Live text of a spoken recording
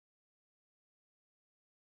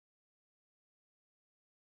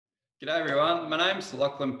G'day everyone, my name's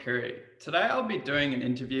Lachlan Perry. Today I'll be doing an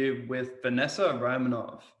interview with Vanessa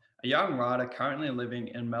Romanov, a young writer currently living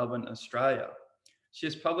in Melbourne, Australia. She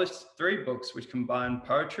has published 3 books which combine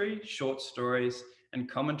poetry, short stories, and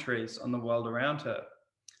commentaries on the world around her.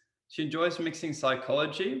 She enjoys mixing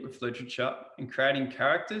psychology with literature and creating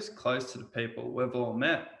characters close to the people we've all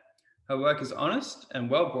met. Her work is honest and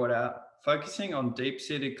well brought out, focusing on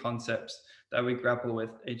deep-seated concepts that we grapple with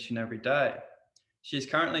each and every day. She is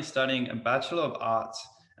currently studying a Bachelor of Arts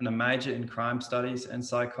and a major in crime studies and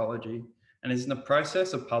psychology, and is in the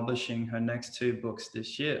process of publishing her next 2 books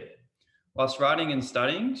this year. Whilst writing and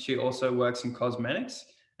studying, she also works in cosmetics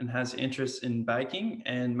and has interests in baking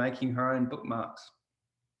and making her own bookmarks.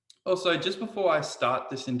 Also, just before I start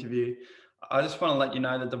this interview, I just want to let you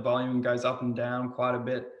know that the volume goes up and down quite a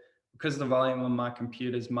bit because the volume on my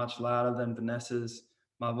computer is much louder than Vanessa's.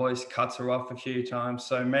 My voice cuts her off a few times,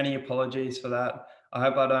 so many apologies for that. I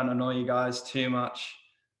hope I don't annoy you guys too much.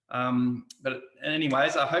 But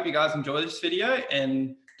anyways, I hope you guys enjoy this video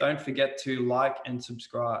and don't forget to like and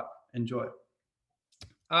subscribe. Enjoy.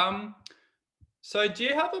 Um, so do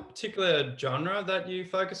you have a particular genre that you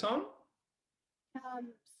focus on?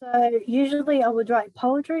 So usually I would write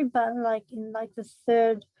poetry, but like in like the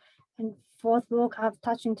third and fourth book, I've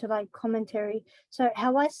touched into like commentary. So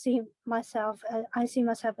how I see myself, I see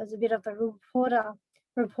myself as a bit of a reporter,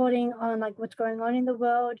 reporting on like what's going on in the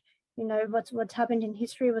world, what's happened in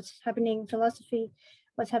history, what's happening in philosophy,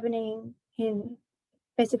 what's happening in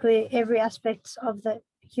basically every aspect of the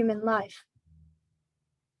human life.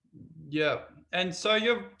 Yeah. And so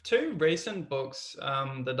your 2 recent books,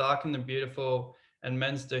 The Dark and the Beautiful and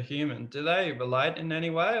Men's the Human, do they relate in any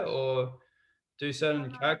way, or do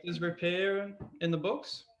certain characters appear in the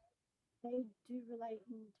books? They do relate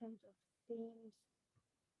in terms of themes,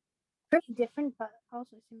 pretty different, but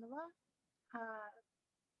also similar. Uh,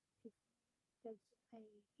 there's a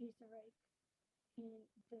Easter egg in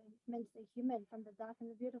the Men's the Human from The Dark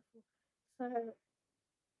and the Beautiful. So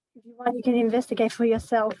if you want, you can investigate for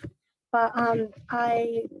yourself. But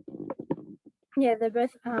they're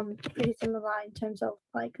both pretty similar in terms of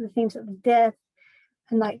like the themes of death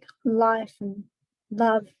and like life and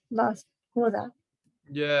love, lust, all that.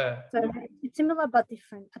 Yeah. So it's similar but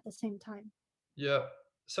different at the same time. Yeah.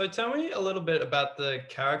 So tell me a little bit about the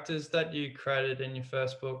characters that you created in your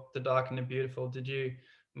first book, The Dark and the Beautiful. Did you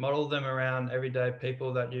model them around everyday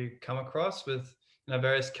people that you come across with,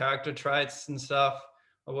 various character traits and stuff?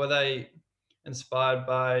 Or were they inspired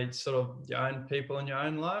by sort of your own people in your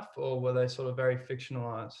own life, or were they sort of very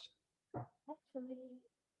fictionalized? Actually,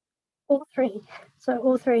 all three. So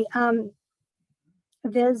all three.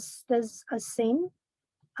 There's a scene,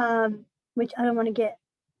 which I don't want to get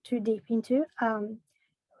too deep into.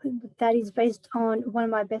 That is based on one of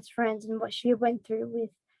my best friends and what she went through with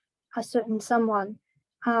a certain someone.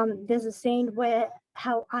 There's a scene where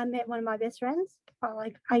how I met one of my best friends, but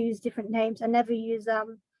like I use different names. I never use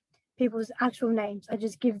people's actual names. I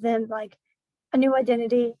just give them like a new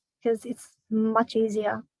identity because it's much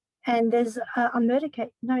easier. And there's a murder case,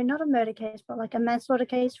 no, not a murder case, but like a manslaughter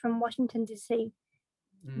case from Washington, D.C.,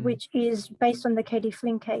 which is based on the Katie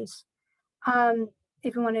Flynn case.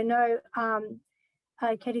 If you want to know,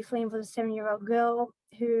 Katie Flynn was a 7-year-old girl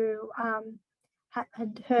who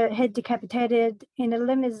had her head decapitated in a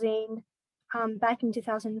limousine back in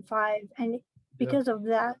 2005. And because of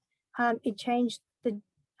that, it changed the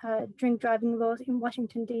drink driving laws in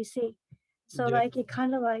Washington, D.C. So like it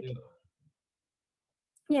kind of like,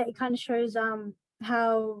 it kind of shows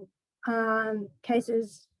how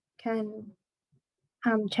cases can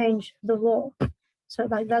change the law. So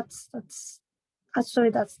like that's a story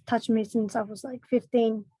that's touched me since I was like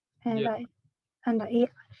 15, and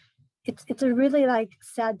it's a really like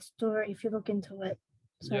sad story if you look into it.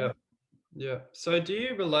 So. Yeah. So do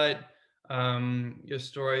you relate your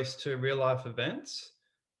stories to real life events,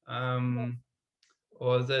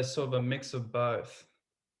 or is there sort of a mix of both?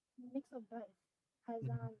 Mix of both. As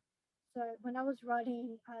so when I was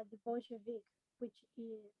writing the Bolshevik, which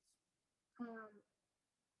is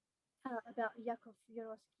about Yakov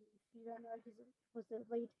Yurovsky, if you don't know, he was the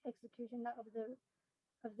lead executioner of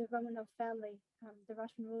the Romanov family, the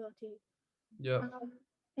Russian royalty. Yeah.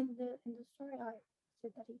 In the story, I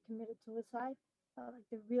said that he committed suicide, but like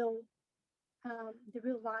the real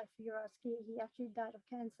life Yurovsky, he actually died of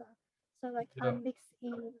cancer. So like I mixed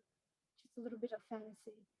in just a little bit of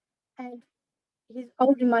fantasy, and he's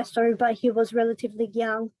old in my story, but he was relatively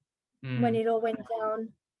young when it all went down.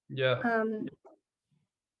 Yeah.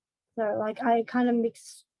 So like I kind of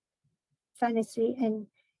mix fantasy and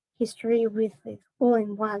history with it all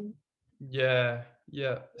in one. Yeah.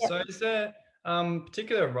 So is there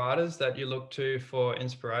particular writers that you look to for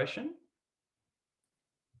inspiration?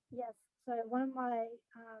 Yes. So one of my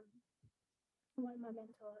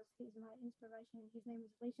mentors, he's my inspiration. His name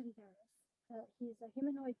is Legion Ferris. He's a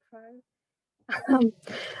humanoid crow.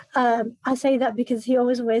 I say that because he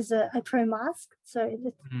always wears a crow mask, so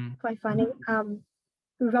it's Mm, quite funny.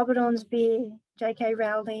 Robert Ormsby, J.K.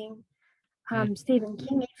 Rowling, mm. Stephen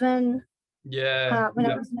King, even. Yeah, When I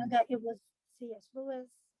yeah, was younger, it was C.S. Lewis.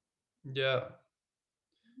 yeah,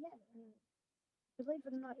 Yeah, and believe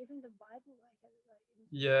it or not, even the Bible,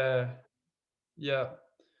 yeah, yeah.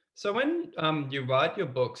 So when you write your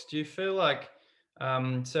books, do you feel like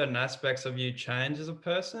certain aspects of you change as a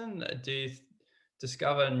person? Do you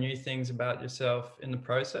discover new things about yourself in the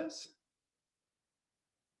process?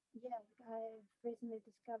 yeah, I've recently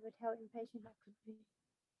discovered how impatient I could be.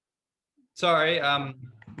 Sorry,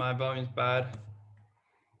 my volume's bad.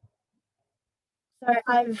 So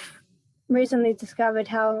I've recently discovered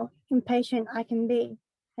how impatient I can be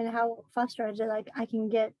and how frustrated like I can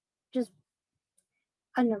get just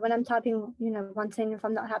I don't know when I'm typing, one scene if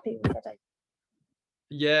I'm not happy with it.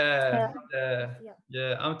 Yeah, Uh, yeah, yeah,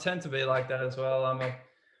 yeah. I tend to be like that as well. I'm a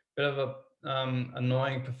bit of a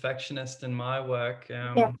annoying perfectionist in my work.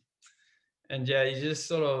 yeah, And yeah, you just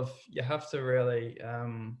sort of you have to really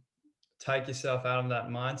take yourself out of that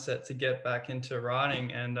mindset to get back into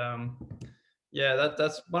writing. And yeah,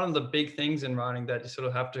 that's one of the big things in writing that you sort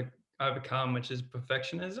of have to overcome, which is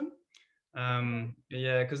perfectionism. yeah.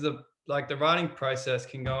 Yeah, because the writing process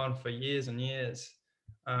can go on for years and years,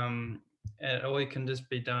 and it all can just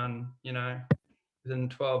be done, within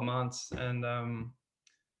 12 months. And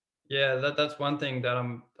yeah, that's one thing that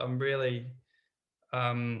I'm really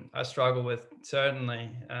I struggle with certainly.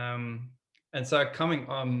 And so coming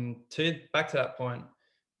to back to that point,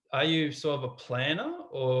 are you sort of a planner,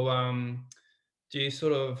 or do you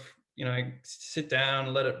sort of sit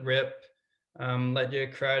down, let it rip, let your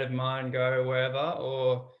creative mind go wherever,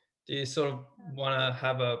 or do you sort of want to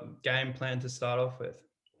have a game plan to start off with?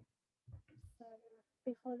 So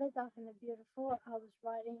before The Dark and the Beautiful, I was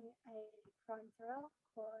writing a crime thriller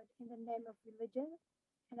called In the Name of Religion,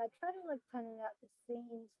 and I tried to like plan out the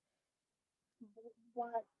scenes,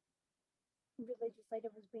 what religious leader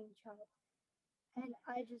was being charged, and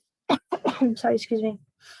I just sorry, excuse me.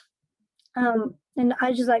 And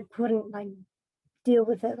I just like couldn't like deal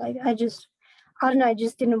with it. Like I don't know, it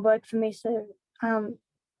just didn't work for me. So um,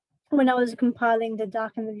 when I was compiling The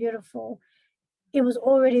Dark and the Beautiful, it was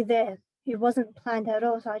already there. It wasn't planned at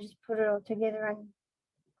all. So I just put it all together, and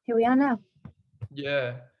here we are now.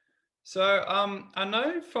 Yeah. So I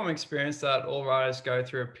know from experience that all writers go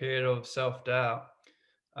through a period of self-doubt.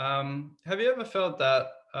 Have you ever felt that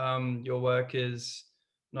your work is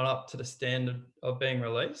not up to the standard of being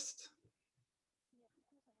released?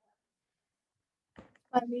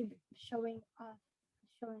 By me showing it off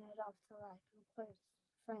to like close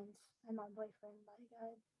friends and my boyfriend.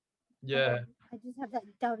 Like Yeah, I just have that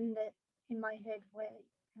doubt in my head where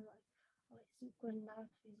I'm like, oh, is it good enough?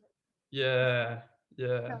 Is it yeah,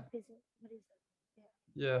 yeah, sharp? Is it what is it?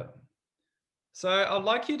 Yeah. yeah. So I'd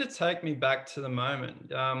like you to take me back to the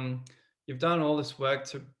moment. You've done all this work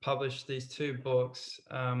to publish these two books.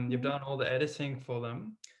 You've Mm-hmm. done all the editing for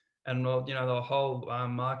them, and well, the whole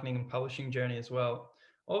marketing and publishing journey as well.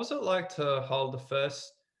 What was it like to hold the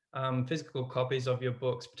first physical copies of your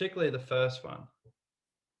books, particularly the first one?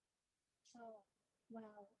 Oh, wow.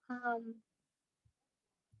 I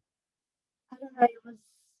don't know. I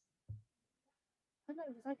don't know.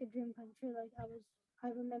 It was like a dream come true. I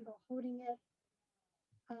remember holding it,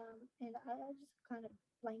 and I just kind of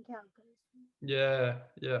blank out because Yeah,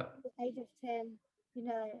 yeah, at the age of 10,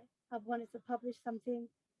 I've wanted to publish something,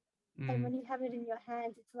 and mm, when you have it in your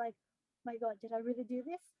hands, it's like, my God, did I really do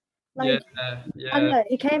this? yeah, Like, I don't yeah, know.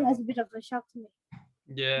 It came as a bit of a shock to me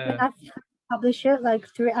when yeah, I published it, like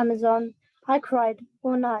through Amazon. I cried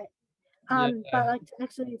all night. But yeah, like to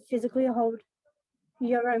actually physically hold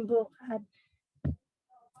your own book,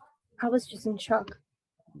 I was just in shock.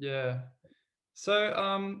 yeah. So,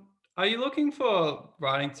 are you looking for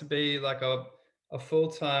writing to be like a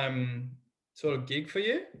full-time sort of gig for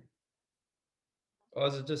you? Or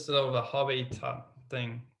is it just sort of a hobby type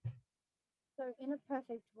thing? So in a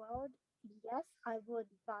perfect world, yes, I would,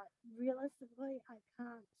 but realistically, I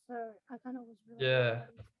can't. So I kind of was really Yeah,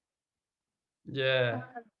 lucky. yeah,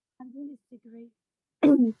 Uh, I'm doing this degree.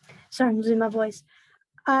 Sorry, I'm losing my voice.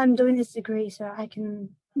 I'm doing this degree so I can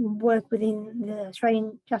work within the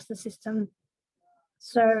Australian justice system.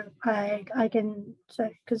 So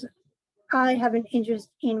because I have an interest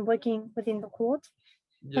in working within the court,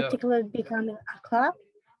 yeah, particularly becoming a clerk.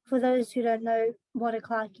 For those who don't know what a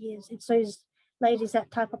clerk is, it's those ladies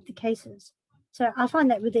that type up the cases. So I find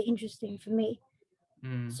that really interesting for me.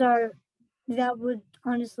 So that would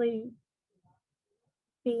honestly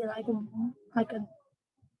be like a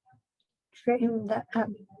dream that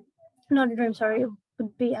not a dream, sorry, it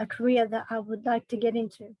would be a career that I would like to get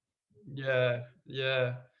into. Yeah,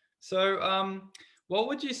 yeah. So, what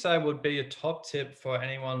would you say would be a top tip for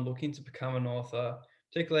anyone looking to become an author,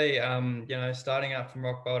 particularly, starting out from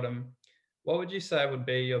rock bottom? What would you say would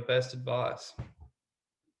be your best advice?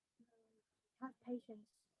 Have patience.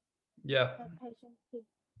 Yeah, Have patience.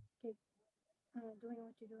 Keep doing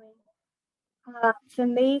what you're doing. For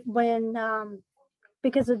me, when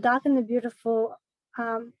because The Dark and the Beautiful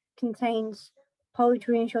contains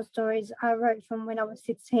poetry and short stories I wrote from when I was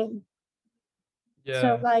 16. So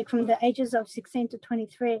yeah, like from the ages of 16 to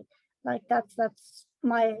 23, like that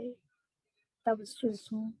was just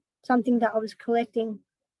something that I was collecting.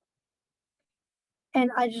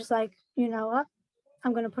 And I just like, you know what?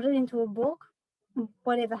 I'm gonna put it into a book.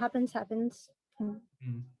 Whatever happens, happens. mm,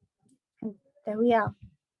 And there we are.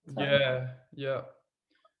 So yeah, yeah.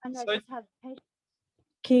 I know, So, just have patience,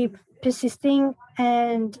 keep persisting,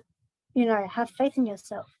 and have faith in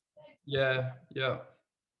yourself. yeah, yeah.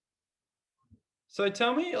 So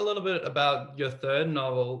tell me a little bit about your third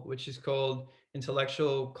novel, which is called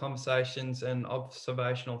Intellectual Conversations and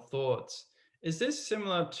Observational Thoughts. Is this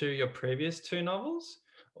similar to your previous two novels,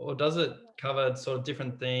 or does it cover sort of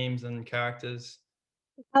different themes and characters?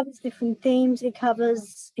 It covers different themes. It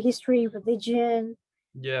covers history, religion,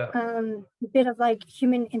 Yeah, a bit of like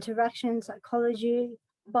human interaction, psychology,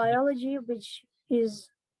 biology, which is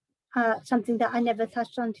something that I never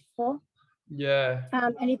touched on before. yeah,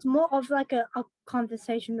 And it's more of like a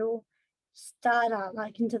conversational starter,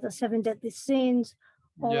 like into the seven deadly sins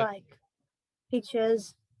or yeah, like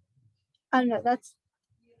pictures. I don't know. That's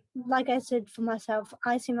like I said for myself,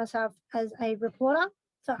 I see myself as a reporter.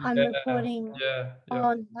 So I'm yeah, reporting yeah, yeah,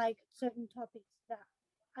 on like certain topics that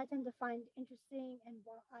I tend to find interesting and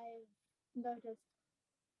what I've noticed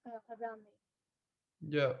around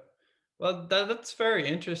me. yeah. Well, that's very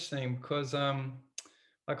interesting because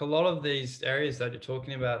like a lot of these areas that you're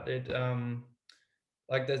talking about,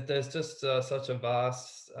 like there's just such a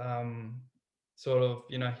vast sort of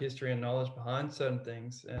history and knowledge behind certain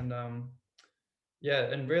things, and yeah,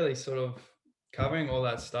 and really sort of covering all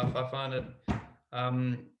that stuff, I find it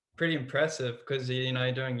pretty impressive because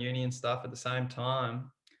you're doing uni and stuff at the same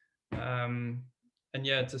time, um, and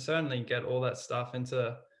yeah, to certainly get all that stuff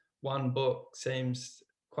into one book seems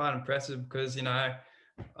quite impressive because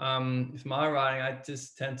with my writing, I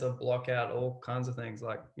just tend to block out all kinds of things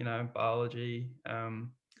like biology,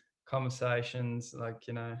 conversations, like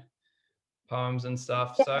poems and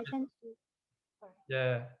stuff. Yeah, So I tend to. Sorry.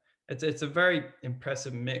 yeah, it's a very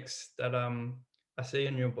impressive mix that I see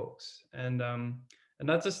in your books, and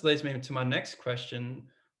that just leads me to my next question.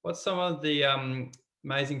 What's some of the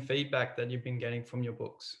amazing feedback that you've been getting from your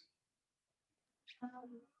books?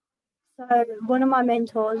 So one of my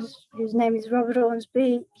mentors, whose name is Robert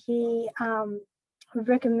Ormsby, he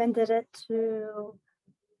recommended it to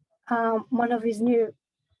one of his new.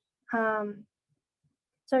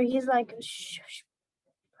 So he's like,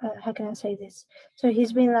 how can I say this? So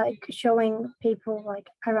he's been like showing people like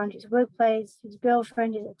around his workplace, his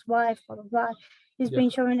girlfriend, his ex-wife, blah blah blah. He's Yeah, been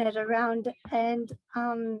showing it around, and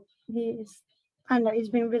he's I don't know, he's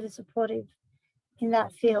been really supportive in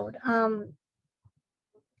that field.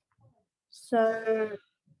 So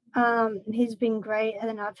he's been great, and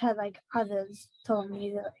then I've had like others tell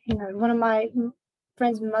me that one of my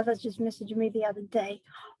friend's mothers just messaged me the other day.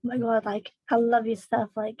 Oh my god, like I love your stuff.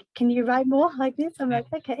 Like, can you write more like this? I'm like,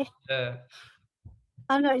 okay. yeah,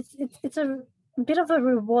 I don't know. It's a bit of a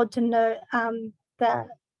reward to know that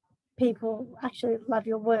people actually love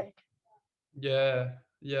your work. yeah,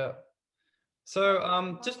 yeah.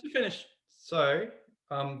 So just to finish, sorry,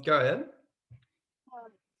 go ahead.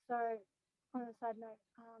 Um, so on a side note,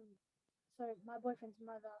 so my boyfriend's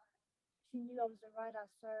mother, she knew I was a writer.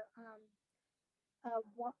 So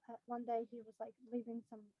one day he was like leaving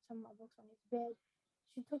some of my books on his bed.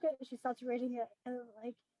 She took it, she starts reading it, and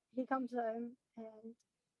like he comes home and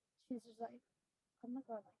she's just like, oh my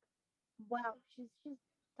god, like wow, she's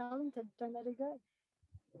talented. Don't let her go.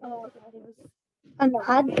 Oh god, it was. And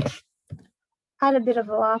I had a bit of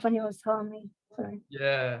a laugh when he was telling me. So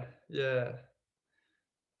Yeah, yeah.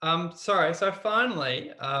 Sorry. So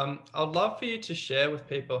finally, I'd love for you to share with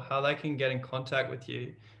people how they can get in contact with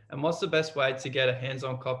you, and what's the best way to get a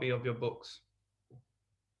hands-on copy of your books.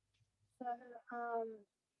 so um,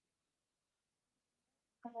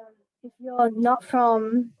 if you're not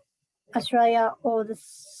from Australia or the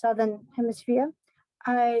Southern Hemisphere,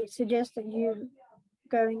 I suggest that you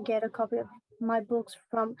go and get a copy of my books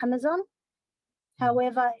from Amazon.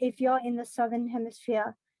 However, if you're in the Southern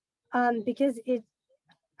Hemisphere, because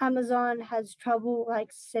Amazon has trouble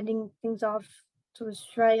like sending things off to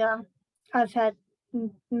Australia, I've had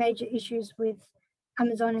major issues with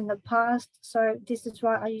Amazon in the past. So this is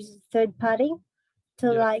why I use a third party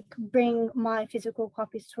to Yeah. like bring my physical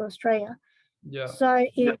copies to Australia. Yeah. So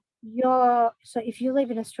if you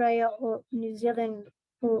live in Australia or New Zealand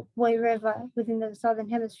or wherever within the Southern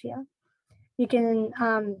Hemisphere, you can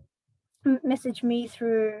message me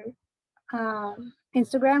through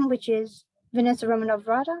Instagram, which is Vanessa Romanov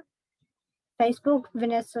Writer, Facebook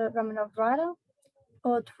Vanessa Romanov Writer,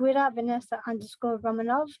 or Twitter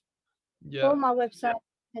Vanessa_Romanov, Yeah. or my website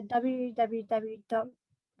at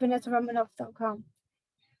www.vanessaromanov.com.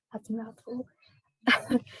 That's a mouthful.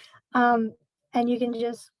 And you can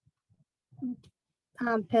just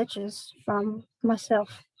purchase from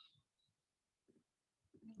myself.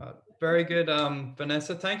 Very good,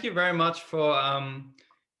 Vanessa. Thank you very much for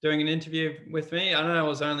doing an interview with me. I know it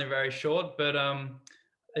was only very short, but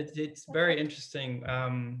it's very interesting,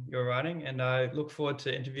 your writing, and I look forward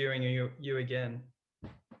to interviewing you again.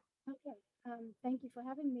 Okay. Thank you for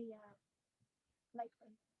having me,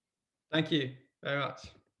 Lakeland. Thank you very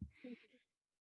much.